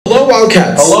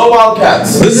Wildcats! Hello,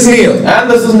 Wildcats! This is Neil. And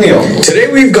this is Neil.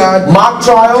 Today we've got Mock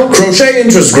trial, crochet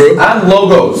interest group, and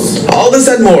logos. all this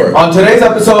and more On today's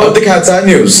episode of the Cat's Eye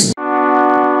News.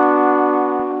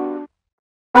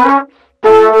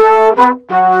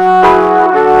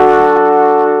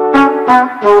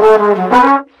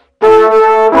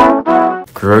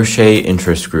 Crochet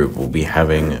Interest Group will be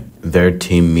having their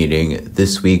team meeting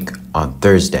this week on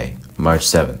Thursday, March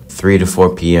 7th, 3 to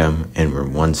 4 p.m. in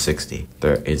room 160.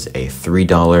 There is a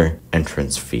 $3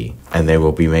 entrance fee, and they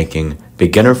will be making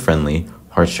beginner-friendly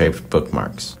heart-shaped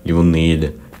bookmarks. You will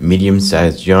need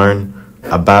medium-sized yarn,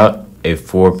 about a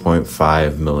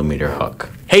 4.5 millimeter hook.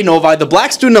 Hey Novi, the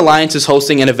Black Student Alliance is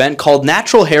hosting an event called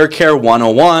Natural Hair Care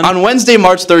 101 on Wednesday,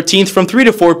 March 13th from 3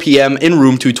 to 4 p.m. in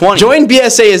room 220. Join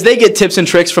BSA as they get tips and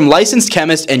tricks from licensed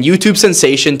chemist and YouTube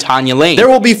sensation Tanya Lane. There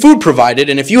will be food provided,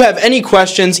 and if you have any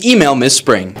questions, email Ms.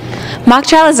 Spring. Mock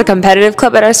Trial is a competitive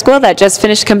club at our school that just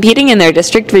finished competing in their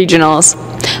district regionals.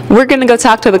 We're going to go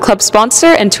talk to the club sponsor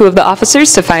and 2 of the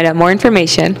officers to find out more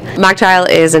information. Mock Trial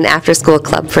is an after-school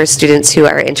club for students who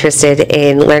are interested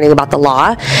in learning about the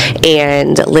law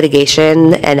and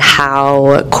litigation and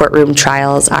how courtroom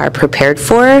trials are prepared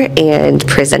for and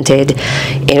presented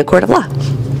in a court of law.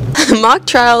 Mock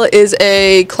Trial is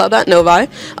a club at Novi,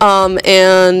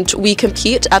 and we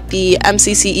compete at the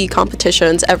MCCE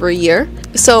competitions every year.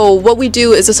 So what we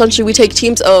do is essentially we take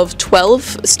teams of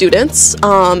 12 students,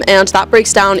 and that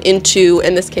breaks down into,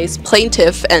 in this case,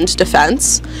 plaintiff and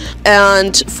defense.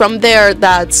 And from there,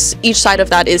 that's each side of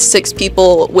that is 6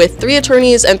 people with 3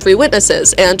 attorneys and 3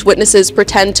 witnesses. And witnesses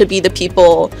pretend to be the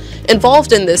people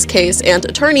involved in this case, and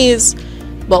attorneys,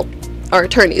 well, our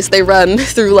attorneys. They run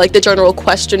through like the general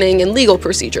questioning and legal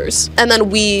procedures. And then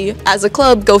we, as a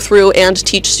club, go through and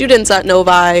teach students at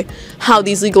Novi how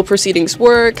these legal proceedings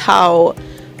work, how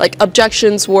like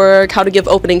objections work, how to give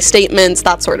opening statements,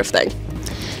 that sort of thing.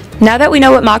 Now that we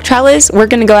know what mock trial is, we're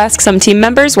going to go ask some team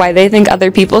members why they think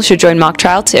other people should join mock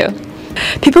trial too.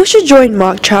 People should join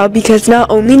mock trial because not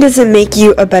only does it make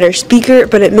you a better speaker,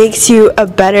 but it makes you a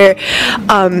better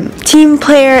team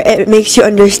player. It makes you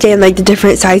understand like the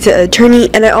different sides of the attorney,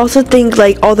 and I also think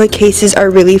like all the cases are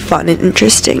really fun and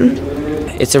interesting.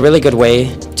 It's a really good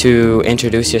way to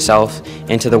introduce yourself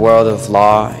into the world of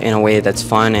law in a way that's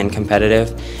fun and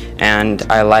competitive, and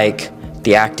I like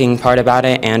the acting part about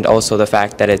it and also the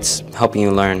fact that it's helping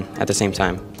you learn at the same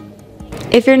time.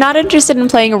 If you're not interested in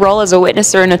playing a role as a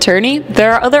witness or an attorney,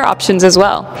 there are other options as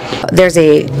well. There's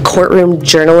a courtroom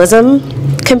journalism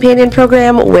companion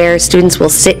program where students will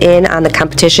sit in on the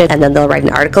competition and then they'll write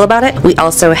an article about it. We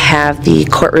also have the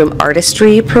courtroom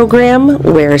artistry program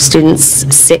where students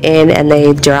sit in and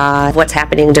they draw what's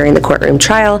happening during the courtroom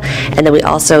trial. And then we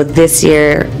also this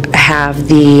year have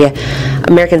the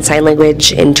American Sign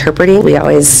Language interpreting. We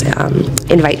always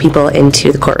invite people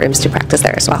into the courtrooms to practice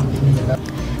there as well.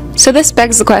 So this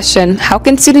begs the question, how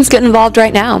can students get involved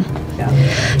right now?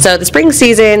 So the spring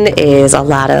season is a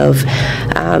lot of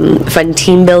fun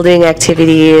team building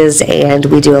activities, and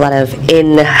we do a lot of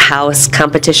in-house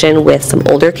competition with some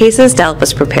older cases to help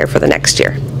us prepare for the next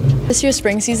year. This year's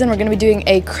spring season, we're going to be doing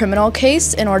a criminal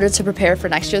case in order to prepare for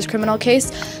next year's criminal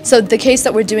case. So the case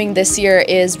that we're doing this year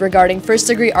is regarding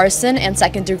first-degree arson and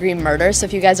second-degree murder. So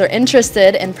if you guys are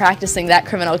interested in practicing that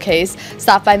criminal case,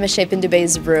 stop by Ms. Shapin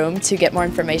Dubé's room to get more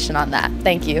information on that.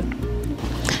 Thank you.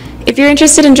 If you're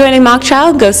interested in joining mock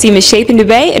trial, go see Ms. Shapin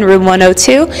Dubé in room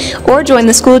 102 or join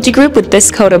the Schoology group with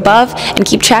this code above and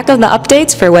keep track of the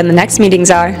updates for when the next meetings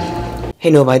are. Hey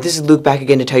Novi, this is Luke back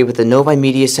again to tell you about the Novi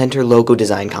Media Center logo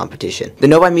design competition. The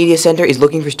Novi Media Center is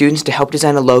looking for students to help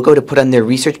design a logo to put on their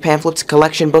research pamphlets,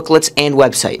 collection booklets, and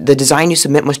website. The design you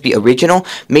submit must be original,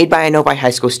 made by a Novi High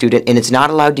School student, and it's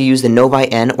not allowed to use the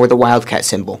Novi N or the Wildcat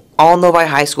symbol. All Novi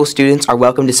High School students are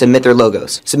welcome to submit their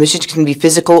logos. Submissions can be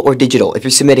physical or digital. If you're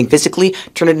submitting physically,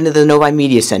 turn it into the Novi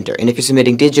Media Center, and if you're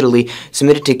submitting digitally,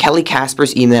 submit it to Kelly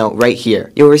Casper's email right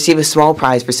here. You'll receive a small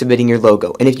prize for submitting your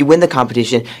logo, and if you win the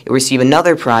competition, you'll receive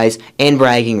another prize and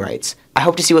bragging rights. I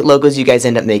hope to see what logos you guys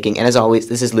end up making, and as always,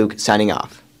 this is Luke signing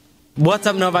off. What's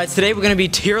up, Novites? Today we're going to be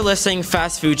tier listing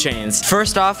fast food chains.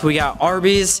 First off, we got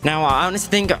Arby's. Now, I honestly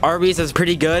think Arby's is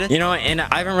pretty good, you know, and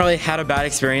I haven't really had a bad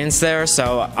experience there,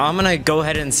 so I'm going to go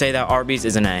ahead and say that Arby's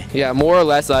is an A. Yeah, more or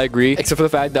less I agree, except for the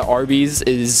fact that Arby's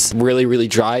is really, really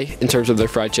dry in terms of their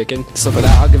fried chicken. So for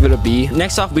that, I'll give it a B.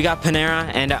 Next off, we got Panera,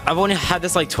 and I've only had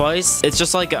this like twice. It's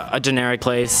just like a generic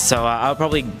place, so I'll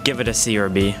probably give it a C or a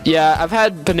B. Yeah, I've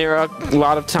had Panera a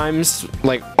lot of times,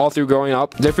 like all through growing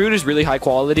up. Their food is really high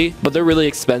quality. but they're really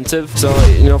expensive. So,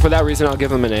 you know, for that reason, I'll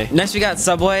give them an A. Next, we got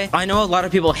Subway. I know a lot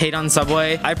of people hate on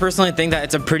Subway. I personally think that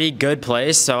it's a pretty good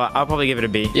place, so I'll probably give it a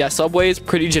B. Yeah, Subway is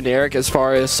pretty generic as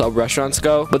far as sub restaurants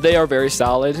go, but they are very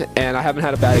solid, and I haven't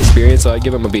had a bad experience, so I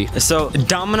give them a B. So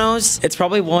Domino's, it's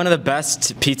probably one of the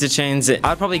best pizza chains.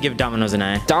 I'd probably give Domino's an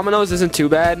A. Domino's isn't too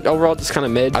bad. Overall, just kind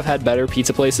of mid. I've had better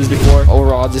pizza places before.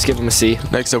 Overall, I'll just give them a C.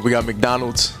 Next up, we got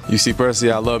McDonald's. You see,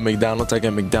 personally, I love McDonald's. I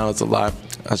get McDonald's a lot.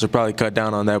 I should probably cut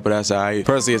down on that, but that's alright.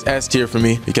 Personally, it's S tier for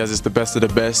me because it's the best of the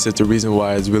best. It's the reason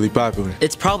why it's really popular.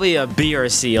 It's probably a B or a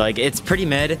C. Like, it's pretty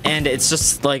mid, and it's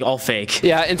just like all fake.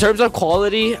 Yeah, in terms of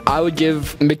quality, I would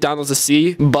give McDonald's a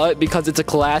C, but because it's a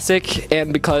classic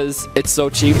and because it's so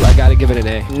cheap, I gotta give it an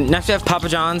A. Next we have Papa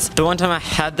John's. The one time I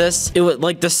had this, it was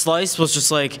like the slice was just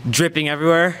like dripping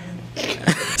everywhere.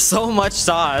 So much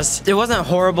sauce. It wasn't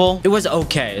horrible. It was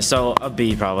okay, so a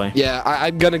B probably. Yeah,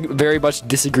 I'm gonna very much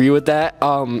disagree with that.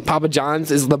 Papa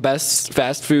John's is the best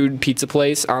fast food pizza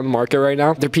place on the market right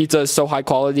now. Their pizza is so high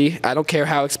quality. I don't care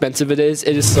how expensive it is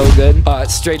so good.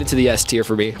 Straight into the S tier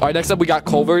for me. All right, next up we got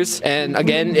Culver's, and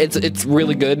again, it's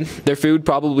really good. Their food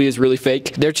probably is really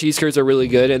fake. Their cheese curds are really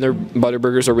good, and their butter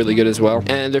burgers are really good as well.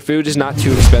 And their food is not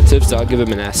too expensive, so I'll give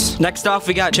them an S. Next off,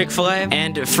 we got Chick-fil-A,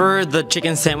 and for the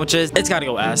chicken sandwiches, it's gotta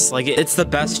go S. Like, it's the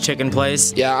best chicken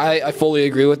place. Yeah, I fully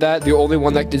agree with that. The only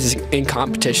one that is in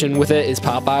competition with it is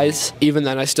Popeyes. Even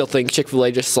then, I still think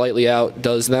Chick-fil-A just slightly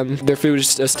outdoes them. Their food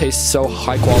just tastes so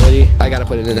high quality. I gotta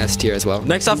put it in S tier as well.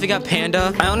 Next off, we got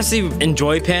Panda. I honestly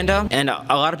enjoy Panda, and a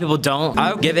lot of people don't.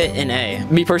 I would give it an A.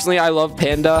 Me personally, I love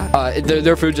Panda.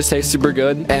 Their food just tastes super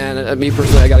good, and me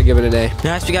personally, I gotta give it an A.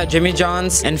 Next, we got Jimmy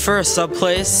John's, and for a sub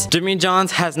place, Jimmy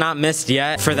John's has not missed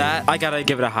yet. For that, I gotta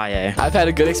give it a high A. I've had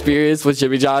a good experience with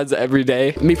Jimmy John's every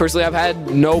day. Me personally, I've had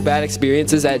no bad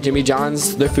experiences at Jimmy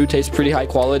John's. Their food tastes pretty high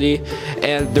quality,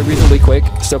 and they're reasonably quick,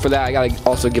 so for that, I gotta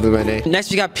also give them an A.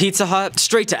 Next, we got Pizza Hut,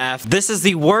 straight to F. This is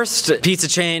the worst pizza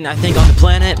chain, I think, on the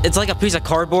planet. It's like a piece of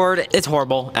cardboard. It's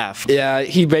horrible. F. Yeah,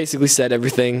 he basically said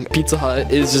everything. Pizza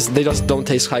Hut is just, they just don't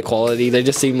taste high quality. They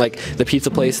just seem like the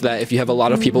pizza place that if you have a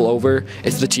lot of people over,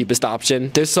 it's the cheapest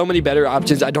option. There's so many better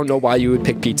options. I don't know why you would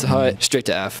pick Pizza Hut. Straight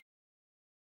to F.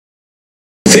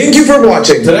 Thank you for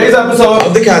watching Today's episode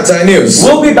of the Cat's Eye News.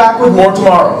 We'll be back with more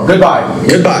tomorrow. Goodbye.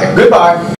 Goodbye. Goodbye.